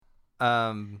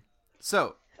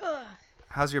So Ugh.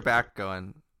 how's your back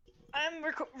going? I'm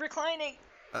reclining.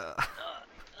 Uh, Oh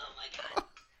my god.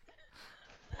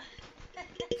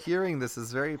 hearing this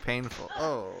is very painful.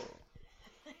 Oh,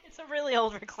 It's a really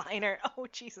old recliner. Oh,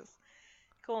 Jesus.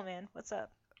 Cool, man. What's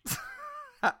up?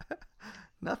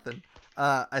 nothing.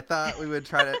 I thought we would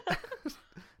try to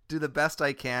do the best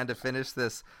I can to finish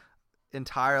this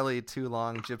entirely too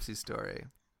long gypsy story.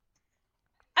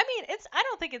 I mean, I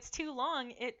don't think it's too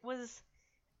long. It was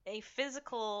a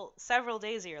physical several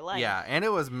days of your life. Yeah, and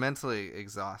it was mentally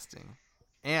exhausting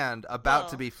and about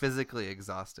to Well, be physically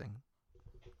exhausting.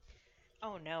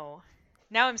 oh no.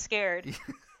 Now I'm scared.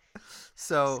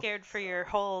 So Scared for your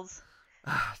holes.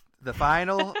 the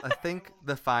final, I think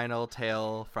the final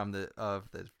tale from the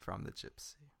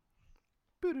gypsy.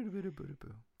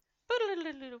 Boo-doo-doo-doo-doo-doo-boo.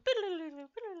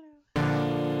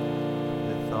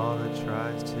 With all that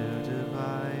tries to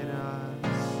divide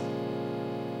us,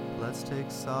 let's take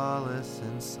solace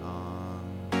in song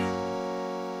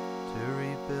to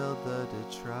rebuild the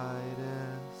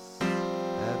detritus.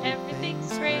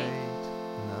 Everything's great.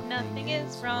 Nothing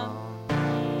is wrong.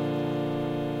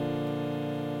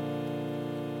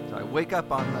 So I wake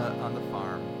up on the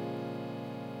farm.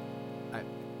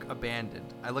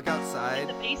 Abandoned. I look outside. In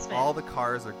the basement. All the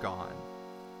cars are gone.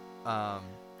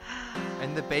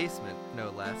 In the basement, no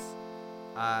less.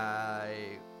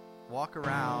 I walk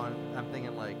around. I'm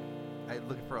thinking I'm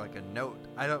looking for a note.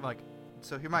 I don't like.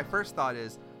 So here, my first thought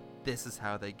is, this is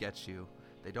how they get you.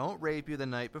 They don't rape you the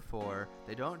night before.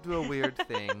 They don't do a weird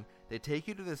thing. They take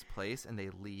you to this place and they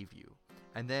leave you,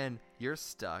 and then you're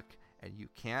stuck and you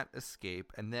can't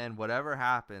escape. And then whatever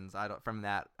happens, I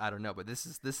don't know. But this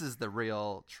is the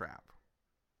real trap.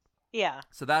 Yeah.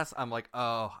 So I'm like,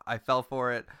 oh, I fell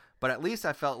for it. But at least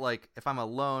I felt like if I'm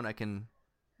alone, I can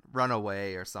run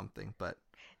away or something. But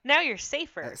Now you're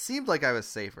safer. it seemed like I was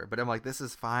safer. But I'm like, this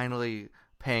is finally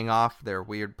paying off their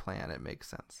weird plan. It makes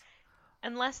sense.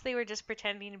 Unless they were just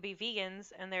pretending to be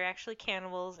vegans and they're actually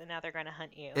cannibals and now they're going to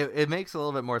hunt you. It makes a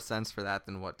little bit more sense for that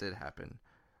than what did happen.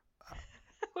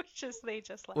 Which is they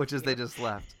just left. They just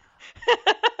left.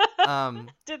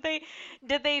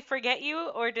 Did they forget you,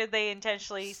 or did they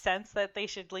intentionally sense that they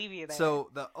should leave you there? So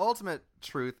the ultimate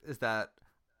truth is that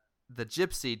the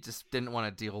gypsy just didn't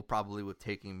want to deal probably with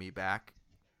taking me back,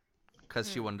 because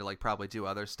she wanted to probably do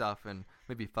other stuff and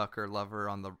maybe fuck her lover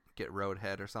on the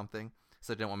roadhead or something.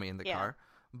 So didn't want me in the car.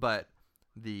 But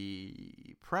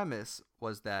the premise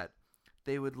was that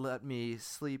they would let me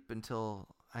sleep until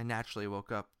I naturally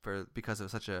woke up because it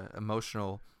was such a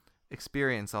emotional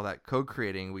experience, all that code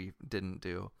creating we didn't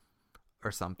do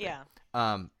or something. Yeah.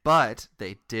 But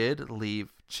they did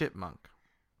leave Chipmunk.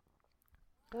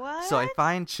 What? So I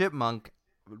find Chipmunk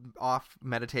off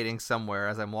meditating somewhere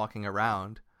as I'm walking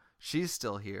around. She's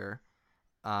still here.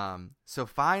 So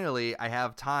finally I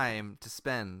have time to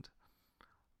spend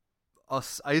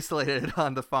isolated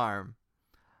on the farm.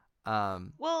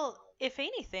 Well, if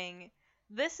anything,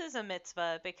 this is a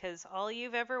mitzvah because all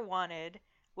you've ever wanted,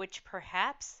 which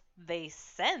perhaps they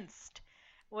sensed,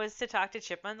 was to talk to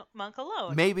Chipmunk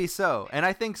alone. Maybe so. And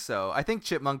I think so. I think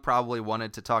Chipmunk probably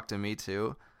wanted to talk to me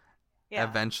too. Yeah.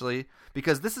 Eventually.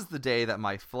 Because this is the day that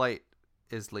my flight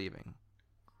is leaving.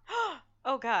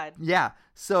 Oh, God. Yeah.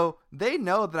 So they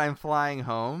know that I'm flying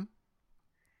home.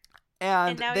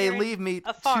 And now they you're in leave me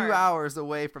a 2 farm. hours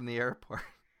away from the airport.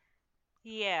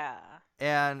 Yeah.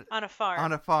 And On a farm.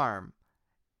 on a farm.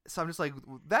 So I'm just like,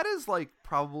 that is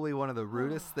probably one of the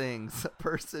rudest things a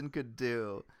person could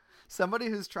do. Somebody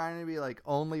who's trying to be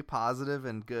only positive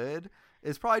and good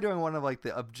is probably doing one of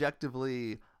the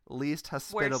objectively least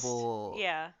hospitable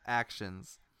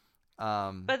actions.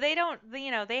 But they don't,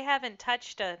 they haven't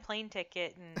touched a plane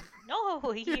ticket in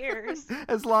years.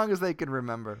 As long as they can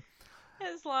remember.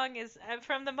 As long as,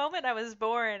 from the moment I was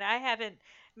born, I haven't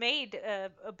made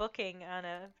a booking on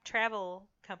a travel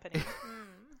company.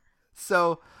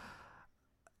 So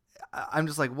I'm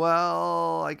just like,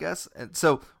 well, I guess. And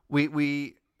so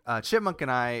we Chipmunk and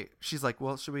I, she's like,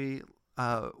 well, should we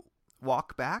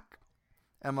walk back?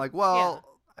 And I'm like, well,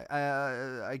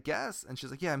 I guess. And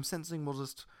she's like, yeah, I'm sensing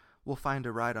we'll find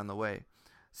a ride on the way.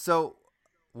 So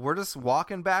we're just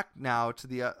walking back now to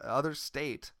the other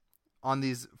state on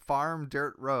these farm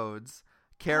dirt roads,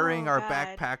 carrying our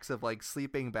backpacks of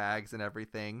sleeping bags and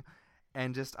everything.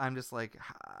 And I'm just like,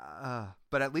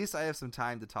 but at least I have some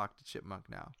time to talk to Chipmunk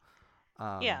now.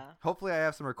 Hopefully I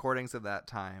have some recordings of that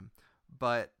time,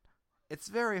 but it's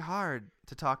very hard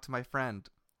to talk to my friend.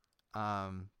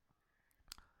 That's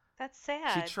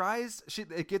sad.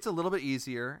 It gets a little bit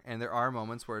easier, and there are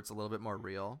moments where it's a little bit more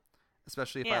real.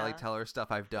 especially if I like tell her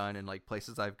stuff I've done and like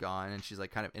places I've gone, and she's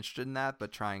like kind of interested in that,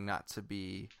 but trying not to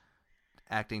be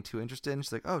acting too interested. And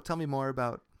she's like, "Oh, tell me more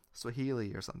about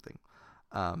Swahili or something."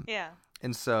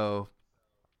 And so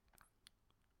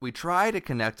we try to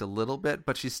connect a little bit,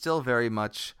 but she's still very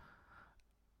much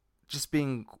just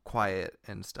being quiet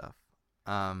and stuff.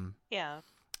 And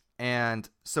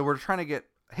so we're trying to get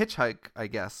hitchhike, I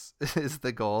guess, is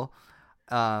the goal.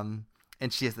 And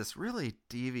she has this really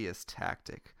devious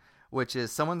tactic, which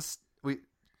is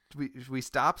we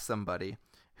stop somebody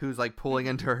who's like pulling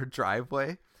into her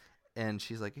driveway, and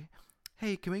she's like,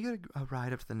 "Hey, can we get a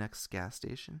ride up to the next gas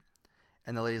station?"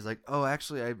 And the lady's like, "Oh,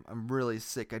 actually, I'm really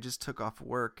sick. I just took off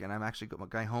work, and I'm actually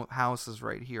my house is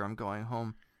right here. I'm going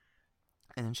home."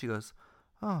 And then she goes,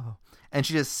 "Oh," and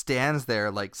she just stands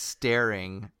there like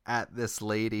staring at this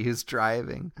lady who's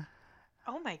driving.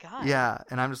 Oh my god. Yeah,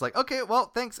 and I'm just like, "Okay, well,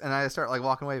 thanks," and I start like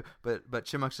walking away. But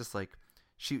Chipmunk's just like,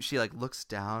 she like looks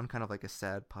down, kind of like a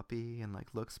sad puppy, and like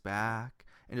looks back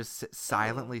and just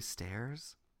silently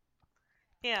stares.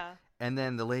 Yeah. And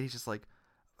then the lady's just like,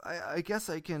 I guess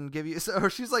I can give you. So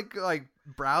she's like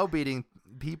browbeating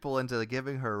people into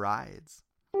giving her rides.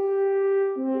 Where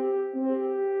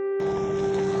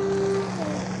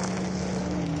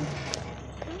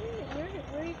are you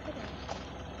putting?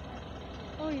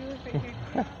 Oh, you live right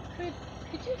here.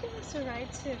 Could you give us a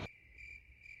ride to?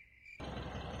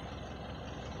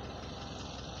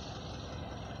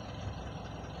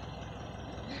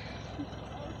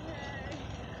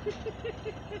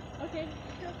 Okay.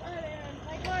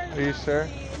 Are you sure?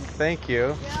 Thank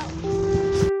you. Yeah.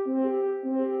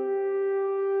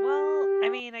 Well, I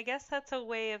mean, I guess that's a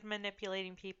way of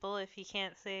manipulating people if you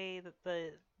can't say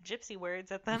the gypsy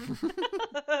words at them.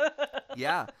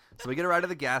 Yeah. So we get a ride to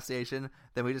the gas station.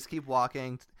 Then we just keep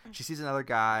walking. She sees another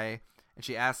guy, and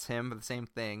she asks him the same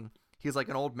thing. He's like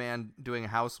an old man doing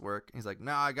housework. He's like,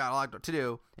 "No, I got a lot to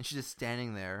do." And she's just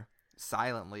standing there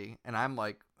silently. And I'm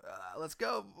like, "Let's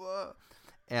go."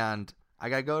 And I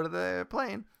got to go to the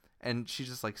plane. And she's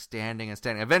just like standing and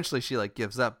standing. Eventually she like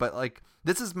gives up. But like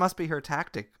must be her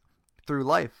tactic through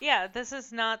life. Yeah, this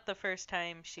is not the first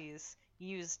time she's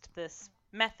used this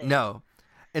method. No.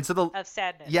 And so of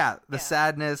sadness. Yeah,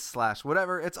 sadness /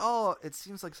 whatever. It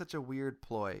seems like such a weird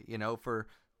ploy, for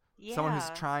someone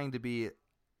who's trying to be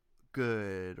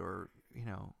good or,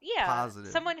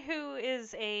 positive. Someone who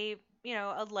is a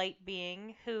light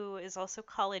being who is also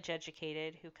college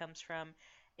educated, who comes from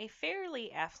a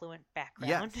fairly affluent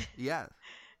background. Yes.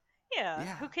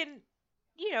 Yeah. Who can,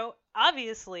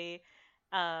 obviously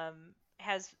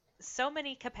has so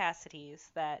many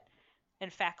capacities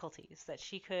and faculties that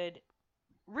she could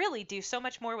really do so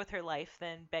much more with her life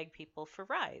than beg people for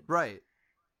rides. Right.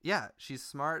 Yeah, she's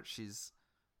smart, she's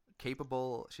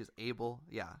capable, she's able.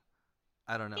 Yeah.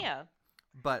 I don't know. Yeah.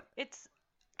 But it's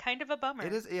kind of a bummer.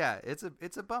 It is. Yeah, it's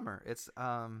a bummer. It's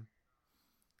I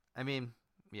mean,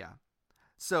 yeah.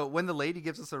 So when the lady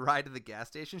gives us a ride to the gas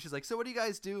station, she's like, "So what do you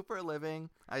guys do for a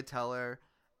living?" I tell her,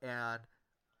 and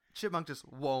Chipmunk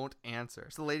just won't answer.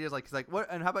 So the lady is like, he's like, "What?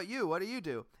 And how about you? What do you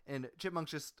do?" And Chipmunk's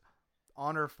just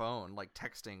on her phone, like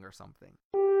texting or something.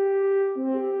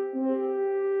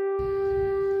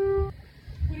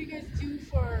 What do you guys do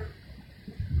for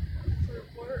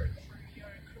work, for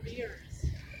your careers?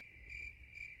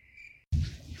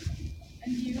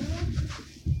 And you?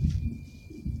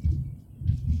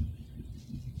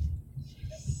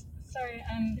 Sorry,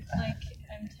 I'm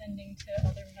tending to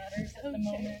other matters at the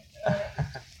moment.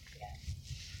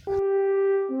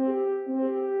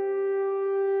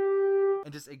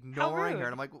 And just ignoring her,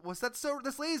 and I'm like, "Was that so?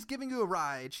 This lady's giving you a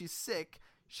ride. She's sick.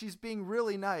 She's being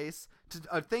really nice to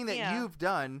a thing that you've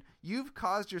done. You've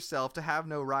caused yourself to have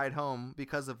no ride home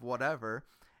because of whatever."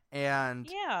 And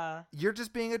you're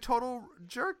just being a total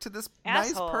jerk to this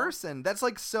nice person. That's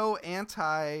like so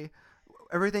anti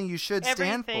everything you should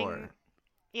stand for.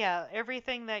 Yeah,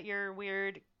 everything that your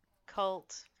weird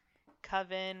cult,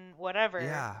 coven,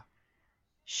 whatever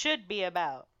should be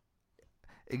about.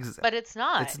 But it's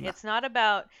not. It's not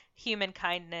about human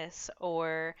kindness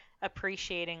or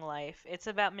appreciating life. It's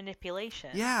about manipulation.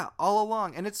 Yeah, all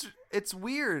along. And it's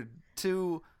weird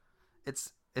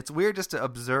it's weird just to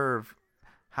observe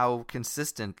how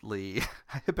consistently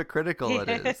hypocritical it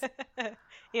is.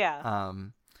 Yeah.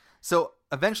 So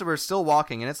eventually we're still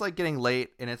walking, and it's like getting late,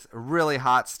 and it's really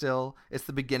hot still. It's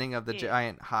the beginning of the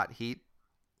giant hot heat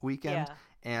weekend.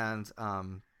 And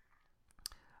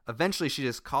eventually she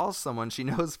just calls someone she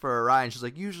knows for a ride, and she's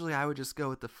like, "Usually I would just go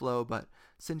with the flow, but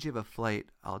since you have a flight,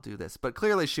 I'll do this." But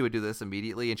clearly she would do this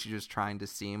immediately, and she's just trying to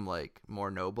seem like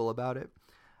more noble about it.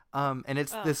 And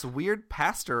it's this weird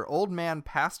old man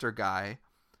pastor guy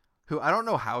who I don't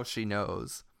know how she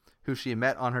knows, who she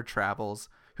met on her travels,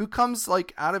 who comes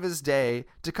like out of his day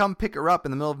to come pick her up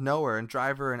in the middle of nowhere and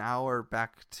drive her an hour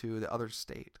back to the other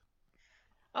state.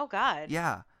 Oh, God.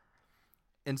 Yeah.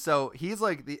 And so he's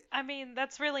like I mean,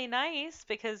 that's really nice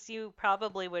because you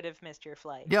probably would have missed your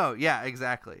flight. No, yeah,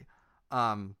 exactly.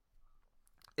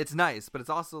 It's nice, but it's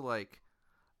also like,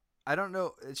 I don't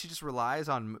know. She just relies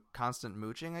on constant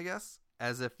mooching, I guess,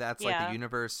 as if that's like the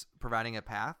universe providing a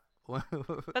path.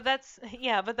 But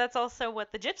that's also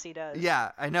what the gypsy does.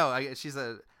 Yeah, I know. She's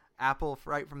a apple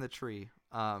right from the tree.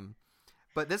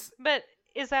 But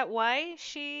is that why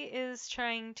she is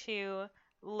trying to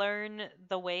learn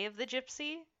the way of the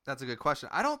gypsy? That's a good question.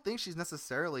 I don't think she's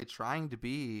necessarily trying to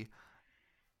be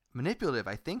manipulative.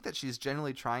 I think that she's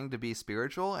genuinely trying to be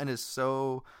spiritual and is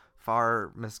so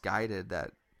far misguided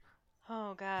that.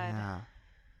 Oh, God. Yeah.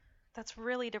 That's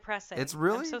really depressing. It's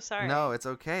really. I'm so sorry. No, it's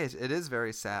okay. It is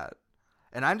very sad.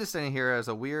 And I'm just sitting here as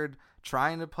a weird,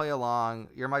 trying to play along.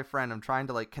 You're my friend. I'm trying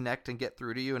to like connect and get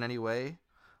through to you in any way.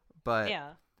 But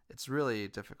it's really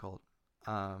difficult.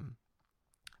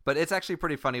 But it's actually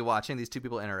pretty funny watching these two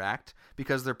people interact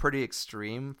because they're pretty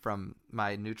extreme from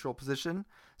my neutral position.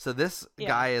 So this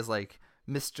guy is like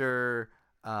Mr.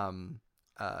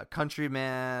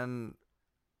 Countryman,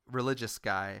 religious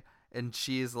guy, and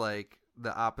she's like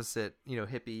the opposite,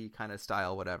 hippie kind of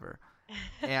style, whatever.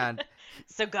 And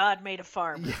so God made a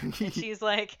farm. And she's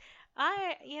like,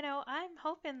 I'm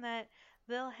hoping that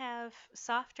they'll have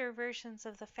softer versions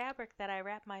of the fabric that I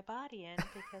wrap my body in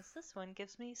because this one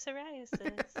gives me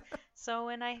psoriasis. So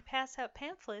when I pass out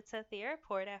pamphlets at the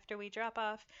airport after we drop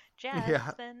off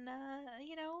Jazz, then,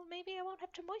 maybe I won't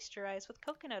have to moisturize with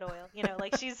coconut oil.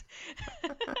 Like she's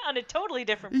on a totally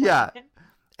different plane. Yeah.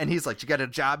 And he's like, you got a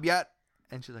job yet?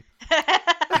 And she's like,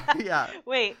 yeah.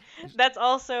 Wait, that's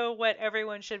also what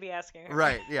everyone should be asking her.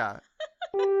 Right, yeah.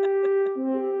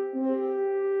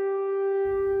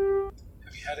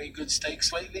 Have you had any good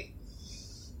steaks lately?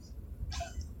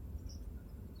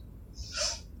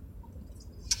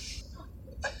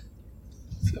 I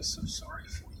feel so sorry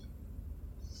for you.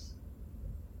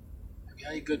 Have you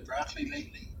had any good broccoli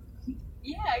lately?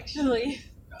 Yeah, actually.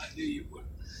 I knew you would.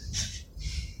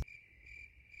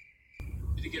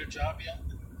 Did you get a job yet?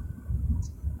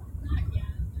 Not yet.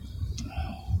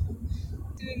 Oh.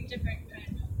 Doing different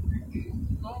kind of work.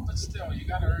 Oh, but still, you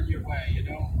gotta earn your way,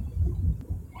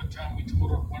 One time we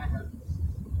told one of our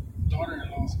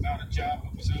daughter-in-laws about a job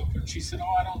that was open. She said,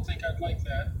 I don't think I'd like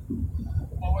that.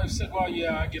 My wife said, well,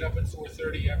 yeah, I get up at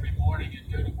 4:30 every morning and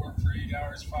go to work for 8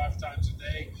 hours, 5 times a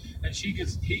day. And he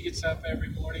gets up every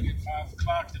morning at 5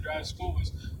 o'clock to drive school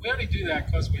bus. We only do that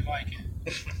because we like it.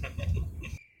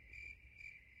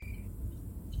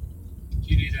 Do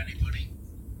you need any money?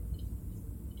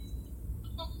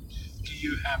 Do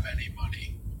you have any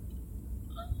money?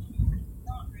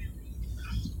 Not really.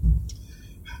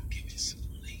 I'll give you some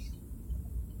money.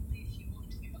 If you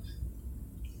want to.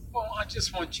 Well, I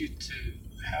just want you to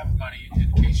have money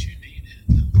in case you need it.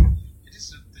 It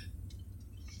isn't that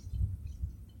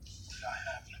I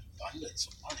have an abundance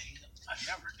of money. I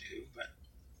never do, but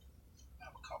I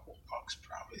have a couple bucks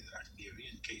probably that I can give you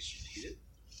in case you need it.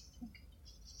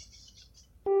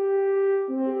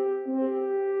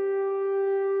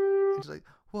 And she's like,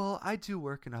 well, I do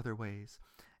work in other ways.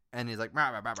 And he's like, rah,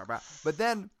 rah, rah, rah, rah. But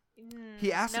then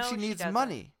he asks if she needs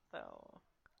money.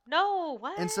 No,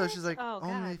 what? And so she's like,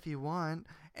 only only if you want.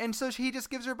 And so he just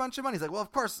gives her a bunch of money. He's like, well,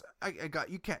 of course, you got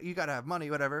to have money,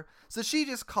 whatever. So she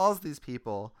just calls these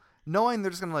people, knowing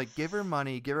they're just going to like give her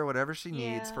money, give her whatever she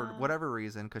needs for whatever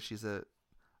reason, because she's a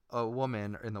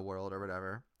woman in the world or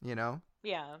whatever, Yeah.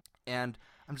 And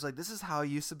I'm just like, this is how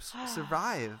you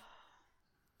survive.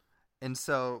 And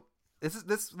so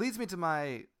this leads me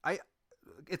to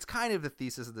it's kind of the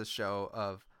thesis of this show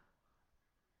of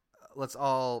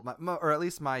or at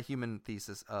least my human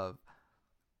thesis of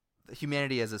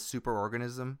humanity as a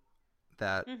superorganism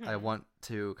that I want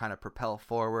to kind of propel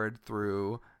forward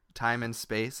through time and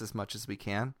space as much as we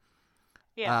can.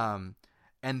 Yeah.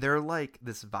 And they're like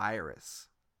this virus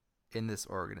in this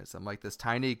organism, like this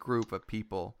tiny group of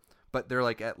people, but they're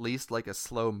like at least like a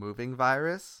slow moving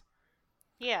virus.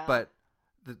 Yeah. But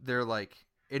they're like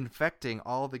infecting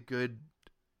all the good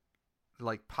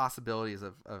like possibilities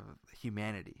of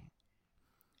humanity.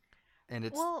 And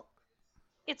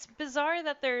it's bizarre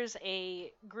that there's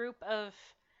a group of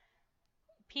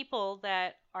people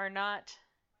that are not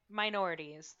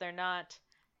minorities. They're not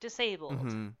disabled.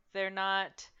 Mm-hmm. They're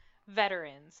not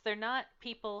veterans. They're not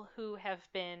people who have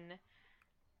been,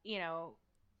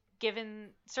 given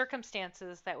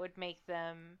circumstances that would make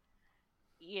them,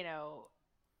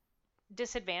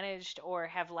 disadvantaged or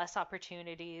have less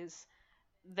opportunities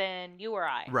than you or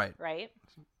I. Right. Right?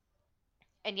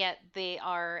 And yet they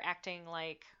are acting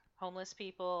like homeless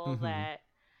people Mm-hmm. that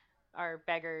are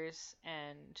beggars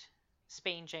and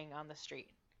spanging on the street.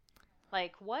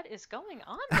 Like, what is going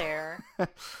on there?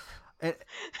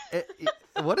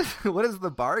 What is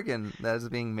the bargain that is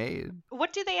being made?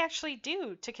 What do they actually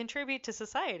do to contribute to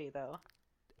society, though?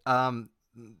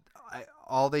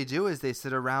 All they do is they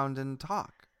sit around and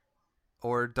talk,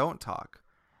 or don't talk.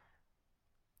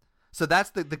 So that's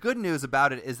the good news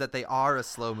about it, is that they are a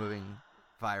slow-moving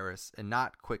virus and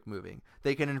not quick-moving.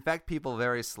 They can infect people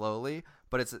very slowly,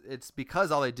 but it's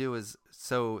because all they do is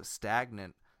so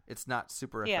stagnant. It's not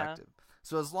super effective.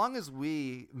 So as long as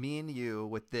me and you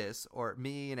with this, or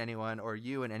me and anyone, or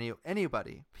you and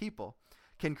anybody, people,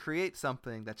 can create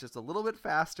something that's just a little bit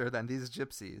faster than these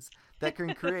gypsies, that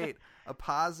can create a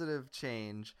positive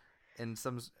change in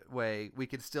some way,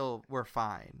 we're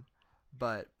fine.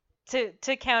 But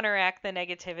to counteract the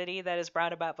negativity that is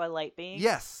brought about by light beings.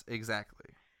 Yes,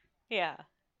 exactly. Yeah,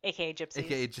 aka gypsies.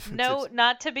 AKA gypsies. No,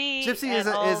 not to be gypsy is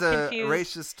a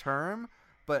racist term,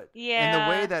 but in the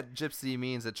way that gypsy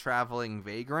means a traveling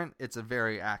vagrant, it's a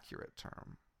very accurate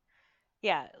term.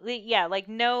 Yeah, like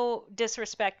no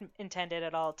disrespect intended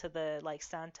at all to the like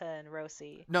Santa and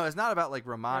Rossi. No, it's not about like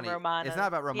Romani. It's not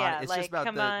about Romani. Yeah, it's like, just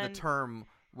about the term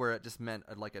where it just meant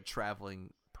like a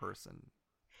traveling person.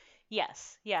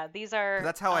 Yes, yeah, these are.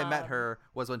 That's how I met her,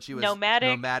 was when she was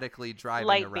nomadically driving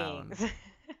light around. Beings.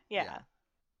 Yeah,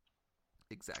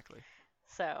 exactly.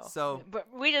 So, but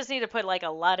we just need to put like a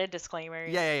lot of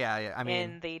disclaimers. Yeah. I mean,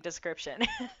 in the description.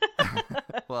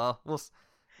 Well,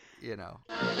 you know.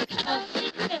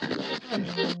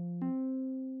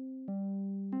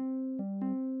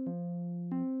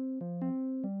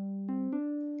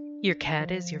 Your cat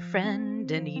is your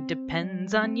friend, and he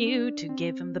depends on you to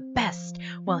give him the best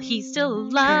while he's still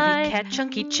alive. Curvy Cat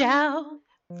Chunky Chow,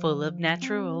 full of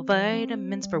natural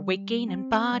vitamins for weight gain and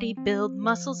body build,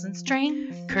 muscles and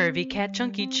strength. Curvy Cat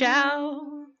Chunky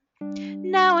Chow,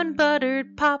 now in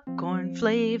buttered popcorn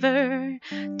flavor,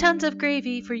 tons of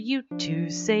gravy for you to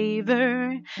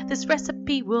savor. This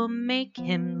recipe will make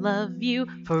him love you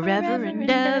forever and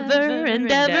ever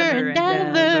and ever and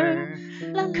ever.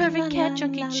 Curvy Cat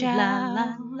Chunky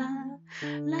Chow,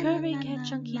 Curvy Cat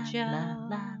Chunky Chow,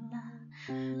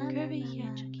 Curvy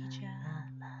Cat Chunky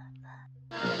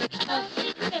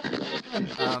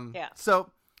Chow.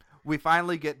 So we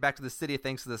finally get back to the city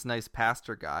thanks to this nice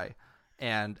pastor guy,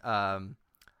 and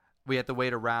we have to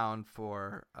wait around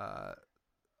for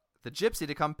the gypsy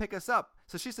to come pick us up.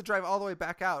 So she has to drive all the way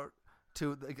back out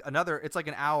to it's like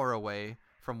an hour away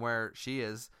from where she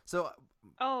is. So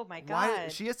oh my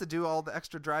god, she has to do all the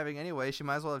extra driving anyway. She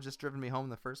might as well have just driven me home in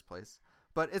the first place.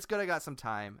 But it's good I got some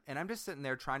time, and I'm just sitting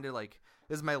there trying to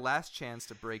this is my last chance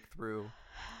to break through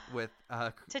with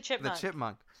the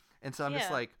chipmunk. And so I'm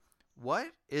just like, what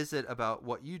is it about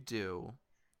what you do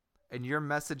and your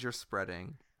message you're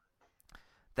spreading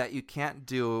that you can't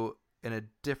do in a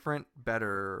different,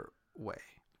 better way?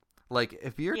 Like,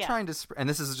 if you're trying to and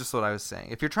this is just what I was saying,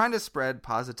 if you're trying to spread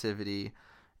positivity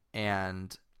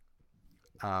and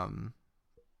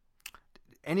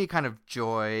any kind of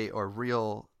joy or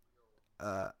real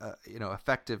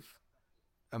effective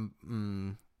I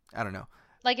don't know,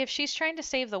 like if she's trying to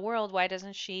save the world, why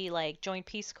doesn't she like join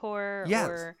Peace Corps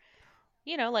or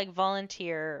like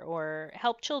volunteer or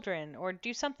help children or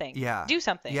do something? Do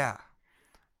something.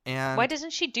 And why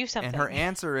doesn't she do something? And her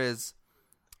answer is,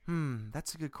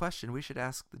 that's a good question. We should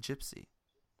ask the gypsy.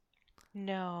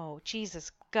 No,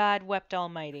 Jesus, God wept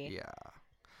almighty. Yeah.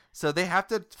 So they have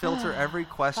to filter every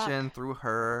question through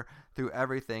her, through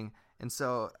everything. And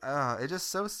so it's just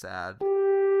so sad.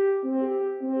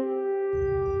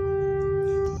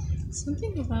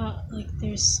 Something about, like,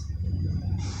 there's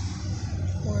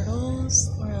portals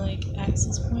or, like,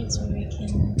 access points where we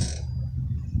can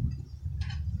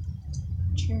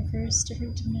traverse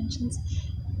different dimensions.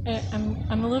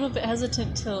 I'm a little bit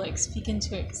hesitant to, like, speak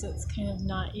into it because it's kind of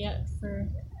not yet for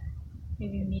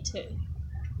maybe me to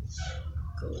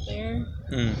go there.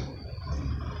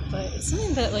 But it's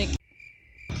something that, like,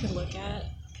 I could look at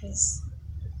because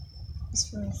it's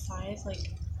for 5,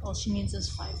 like, all she needs is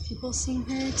 5 people seeing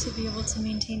her to be able to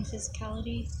maintain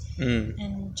physicality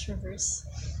and traverse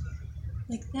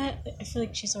like that. I feel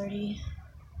like she's already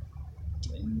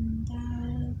doing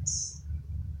that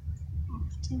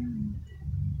often.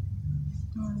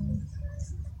 I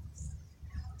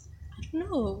don't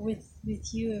know with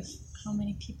you if how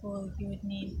many people you would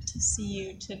need to see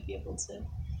you to be able to do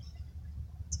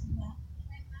that.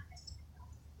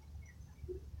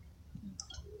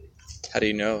 How do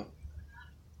you know?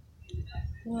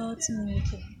 well, it's something we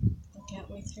could look at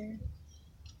with her.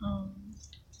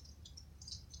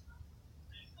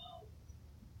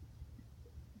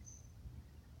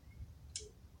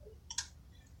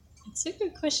 It's a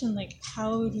good question. Like,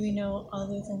 how would we know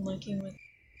other than looking with?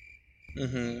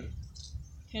 Mm-hmm.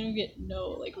 Kind of get no,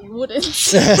 like we wouldn't.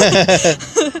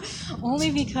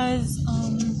 Only because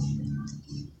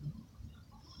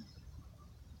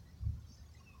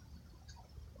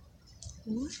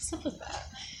what's up with that?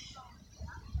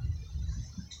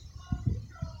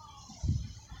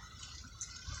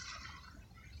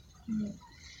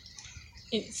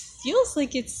 It feels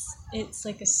like it's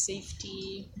like a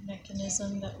safety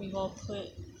mechanism that we've all put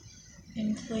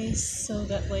in place so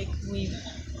that like we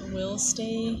will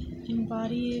stay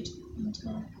embodied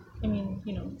until, I mean,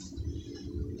 you know,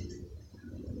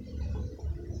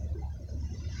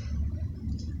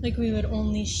 like we would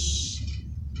only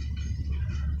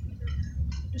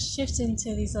shift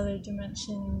into these other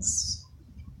dimensions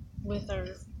with our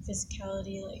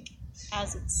physicality, like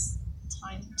as it's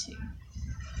time to,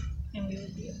 and we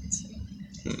would be able to.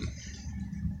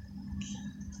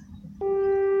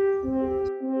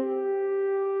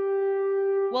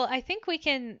 Well, I think we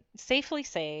can safely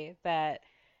say that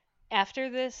after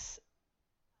this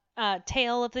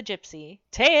tale of the gypsy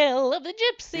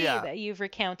Yeah. that you've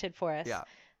recounted for us, Yeah.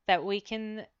 that we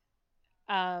can,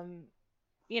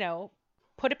 you know,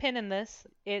 put a pin in this.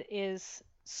 It is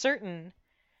certain,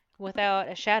 without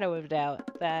a shadow of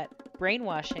doubt, that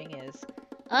brainwashing is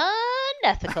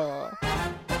unethical.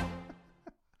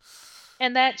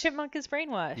 And that Chipmunk is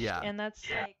brainwashed. Yeah. And that's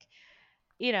like,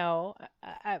 you know,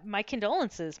 my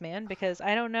condolences, man, because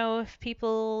I don't know if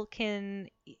people can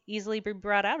easily be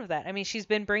brought out of that. I mean, she's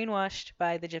been brainwashed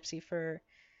by the gypsy for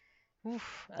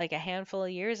like a handful of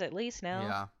years at least now.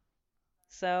 Yeah.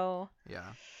 So,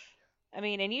 Yeah. I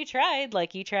mean, and you tried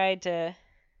to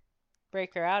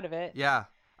break her out of it. Yeah,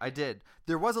 I did.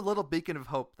 There was a little beacon of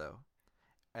hope, though.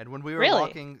 And when we were Really?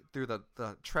 walking through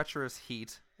the treacherous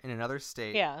heat in another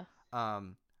state, Yeah.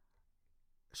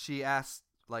 she asked,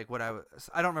 like, what I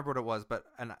don't remember what it was, but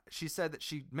she said that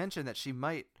she mentioned that she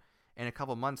might, in a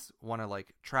couple months, want to,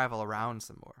 like, travel around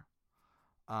some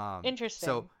more. Interesting.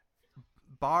 So,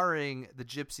 barring the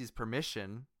gypsy's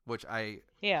permission, which I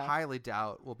highly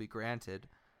doubt will be granted,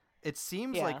 it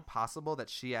seems like possible that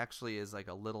she actually is like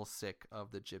a little sick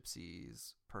of the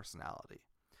gypsy's personality.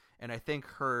 And I think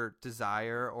her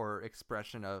desire or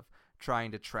expression of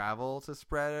trying to travel to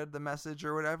spread the message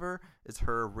or whatever is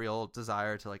her real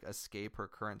desire to like escape her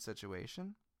current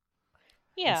situation.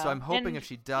 Yeah. And so I'm hoping if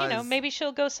she does, you know, maybe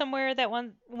she'll go somewhere that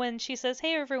when she says,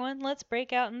 "Hey everyone, let's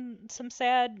break out in some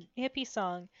sad hippie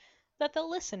song," that they'll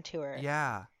listen to her.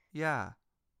 Yeah. Yeah.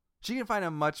 She can find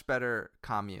a much better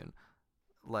commune.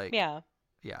 Like Yeah.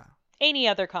 Yeah. Any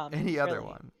other commune. Any other really.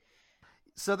 one.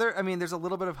 So there's a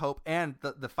little bit of hope, and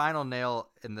the final nail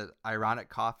in the ironic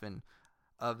coffin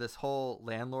of this whole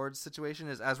landlord situation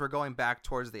is as we're going back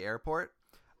towards the airport.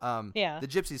 The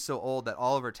gypsy's so old that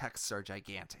all of her texts are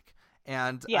gigantic,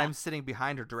 and I'm sitting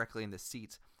behind her directly in the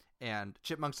seat, and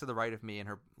Chipmunk's to the right of me, and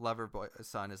her lover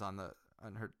son is on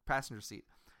her passenger seat,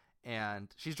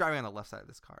 and she's driving on the left side of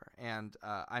this car, and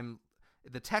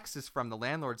the text is from the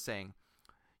landlord saying,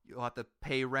 "You'll have to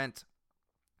pay rent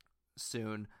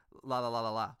soon, la la la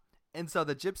la la." And so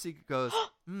the gypsy goes,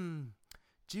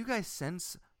 do you guys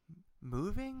sense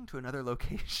moving to another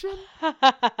location?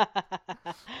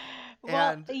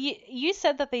 Well, you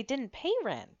said that they didn't pay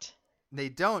rent. They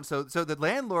don't. So the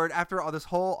landlord, after all this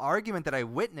whole argument that I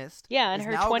witnessed, and is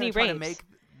her now 20 gonna rapes, try to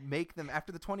make them,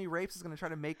 after the 20 rapes, is going to try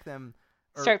to make them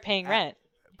start paying rent.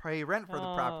 Pay rent for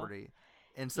the property.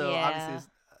 And so obviously,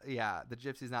 the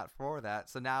gypsy's not for that.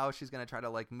 So now she's going to try to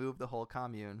like move the whole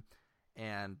commune,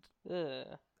 and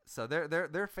so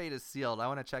their fate is sealed. I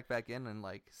want to check back in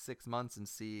like 6 months and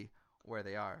see where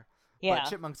they are. But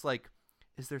Chipmunk's like,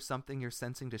 is there something you're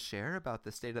sensing to share about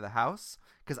the state of the house?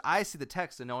 Because I see the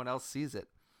text and no one else sees it.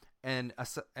 And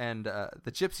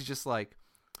the gypsy's just like,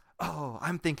 oh,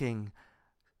 I'm thinking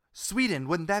Sweden,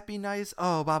 wouldn't that be nice?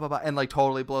 Oh, blah, blah, blah. And like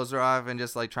totally blows her off and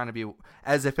just like trying to be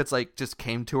as if it's like just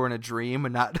came to her in a dream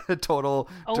and not a total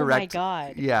direct. Oh my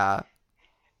God. Yeah.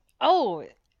 Oh,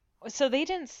 so they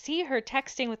didn't see her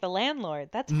texting with the landlord.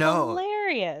 That's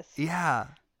hilarious. Yeah.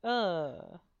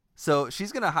 Ugh. So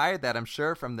she's going to hide that, I'm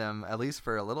sure, from them, at least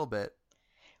for a little bit.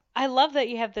 I love that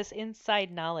you have this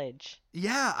inside knowledge.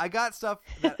 Yeah, I got stuff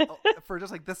that for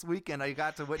just like this weekend, I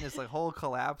got to witness like whole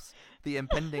collapse, the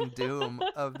impending doom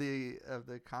of the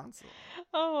console.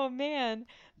 Oh, man.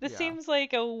 This seems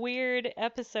like a weird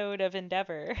episode of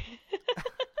Endeavor.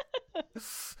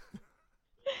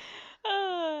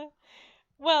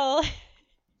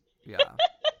 Yeah.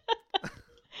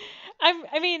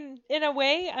 I mean, in a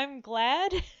way, I'm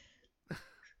glad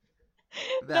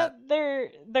that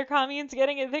their commune's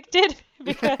getting evicted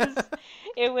because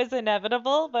it was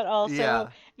inevitable, but also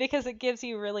because it gives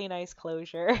you really nice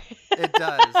closure. It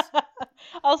does.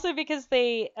 Also because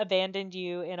they abandoned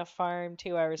you in a farm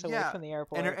 2 hours away from the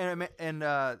airport. And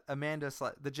Amanda's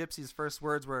the gypsy's first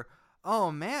words were,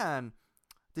 "Oh man,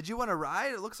 did you want to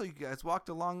ride? It looks like you guys walked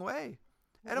a long way."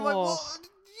 And I'm like, "Well,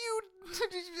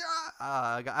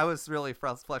 I was really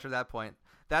flushed at that point.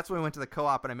 That's when we went to the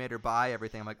co-op and I made her buy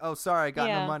everything. I'm like, "Oh, sorry, I got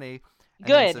no money." And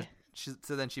good.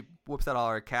 So then she whips out all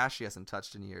her cash she hasn't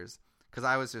touched in years. Because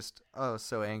I was just,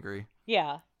 so angry.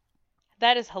 Yeah.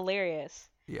 That is hilarious.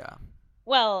 Yeah.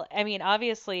 Well, I mean,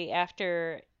 obviously,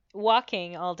 after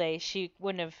walking all day, she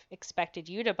wouldn't have expected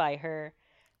you to buy her,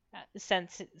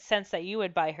 since that you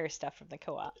would buy her stuff from the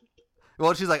co-op.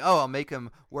 Well, she's like, "Oh, I'll make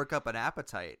him work up an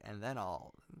appetite, and then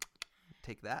I'll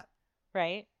take that."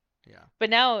 Right? Yeah. But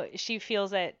now she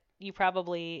feels that you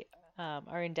probably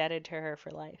are indebted to her for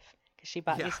life because she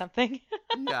bought me something.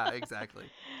 Yeah, exactly.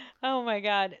 Oh my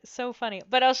God, so funny.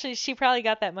 But also, she probably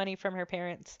got that money from her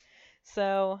parents,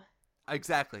 so.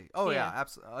 Exactly. Oh yeah,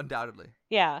 absolutely, undoubtedly.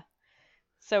 Yeah.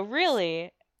 So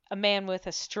really, a man with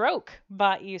a stroke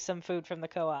bought you some food from the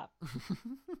co-op.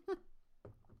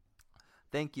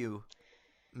 Thank you,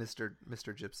 Mr.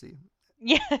 Gypsy.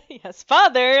 Yeah, yes,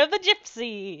 father of the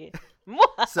gypsy.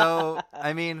 So,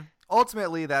 I mean,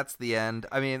 ultimately, that's the end.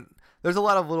 I mean, there's a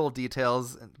lot of little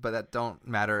details, but that don't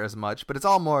matter as much. But it's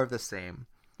all more of the same.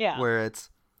 Yeah. Where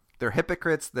they're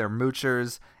hypocrites, they're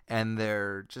moochers, and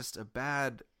they're just a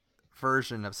bad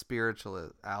version of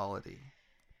spirituality.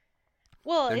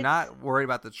 Well, they're not worried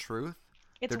about the truth.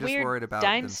 It's they're weird just worried about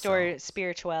dime themselves. store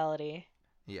spirituality.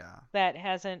 Yeah. That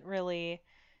hasn't really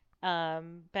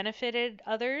benefited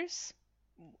others,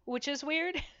 which is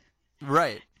weird.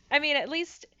 Right. I mean, at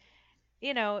least,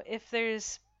 if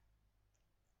there's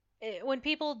when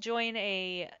people join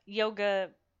a yoga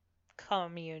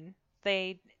commune,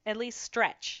 they at least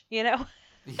stretch, Yeah.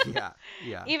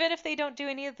 Even if they don't do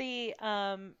any of the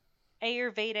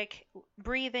Ayurvedic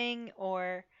breathing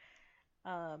or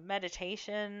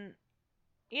meditation,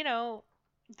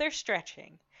 they're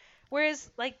stretching. Whereas,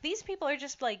 like, these people are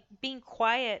just, like, being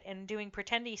quiet and doing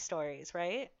pretendy stories,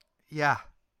 right? Yeah.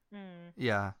 Mm.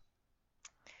 Yeah.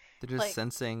 They're just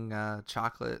sensing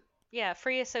chocolate. Yeah,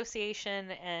 free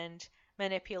association and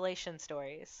manipulation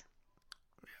stories.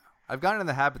 I've gotten in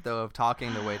the habit, though, of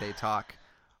talking the way they talk,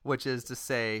 which is to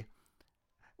say,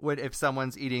 if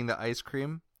someone's eating the ice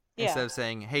cream, instead of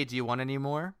saying, "Hey, do you want any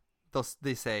more?"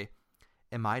 they say,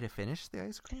 "Am I to finish the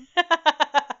ice cream?"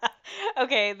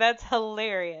 Okay, that's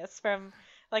hilarious from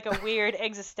like a weird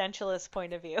existentialist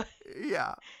point of view.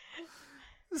 Yeah.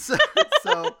 So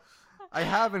I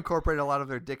have incorporated a lot of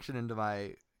their diction into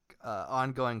my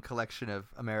ongoing collection of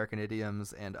American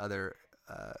idioms and other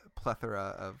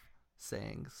plethora of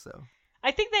sayings. So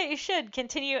I think that you should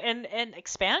continue and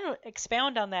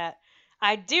expound on that.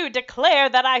 I do declare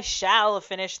that I shall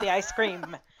finish the ice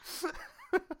cream.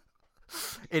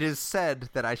 It is said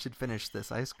that I should finish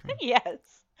this ice cream. Yes.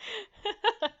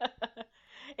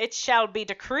 It shall be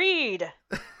decreed.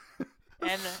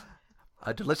 And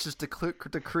a delicious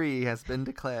decree has been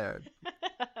declared.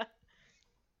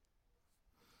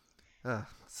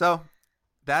 So,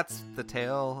 that's the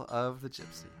tale of the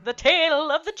gypsy. The tale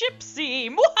of the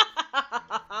gypsy.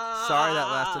 Sorry that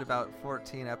lasted about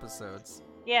 14 episodes.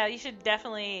 Yeah, you should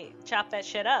definitely chop that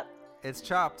shit up. It's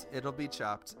chopped. It'll be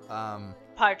chopped.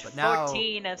 Part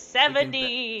 14 of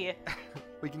 70.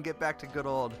 We can get back to good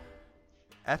old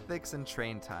ethics and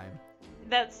train time.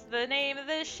 That's the name of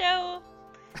the show.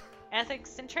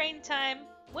 Ethics and Train Time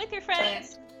with your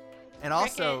friends. And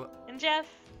also... Cricket and Jeff,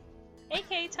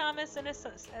 a.k.a. Thomas and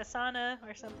Asana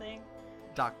or something.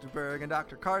 Dr. Berg and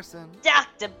Dr. Carson.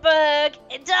 Dr. Berg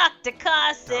and Dr.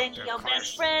 Carson, your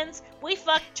best friends. We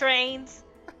fuck trains.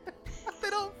 They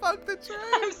don't fuck the train.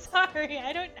 I'm sorry.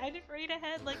 I didn't read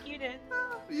ahead like you did.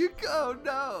 You go,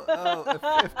 no.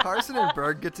 Oh, if Carson and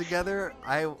Berg get together,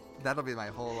 that'll be my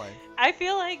whole life. I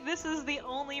feel like this is the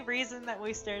only reason that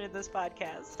we started this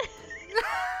podcast.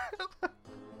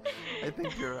 I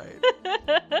think you're right.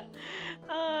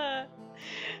 I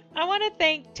want to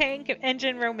thank Tank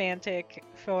Engine Romantic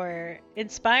for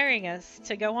inspiring us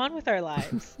to go on with our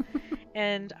lives.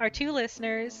 And our 2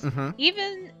 listeners,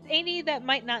 even any that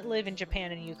might not live in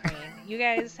Japan and Ukraine, you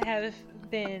guys have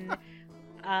been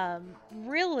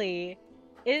really,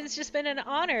 it's just been an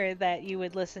honor that you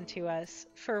would listen to us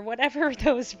for whatever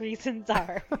those reasons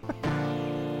are.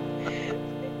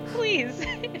 Please,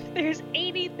 if there's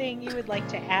anything you would like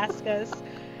to ask us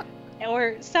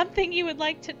or something you would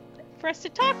like for us to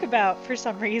talk about for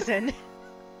some reason,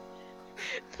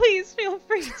 please feel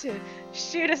free to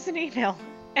shoot us an email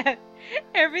at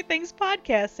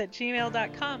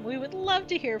everythingspodcast@gmail.com. We would love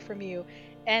to hear from you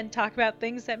and talk about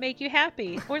things that make you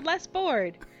happy or less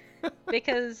bored,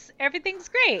 because everything's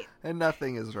great and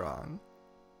nothing is wrong.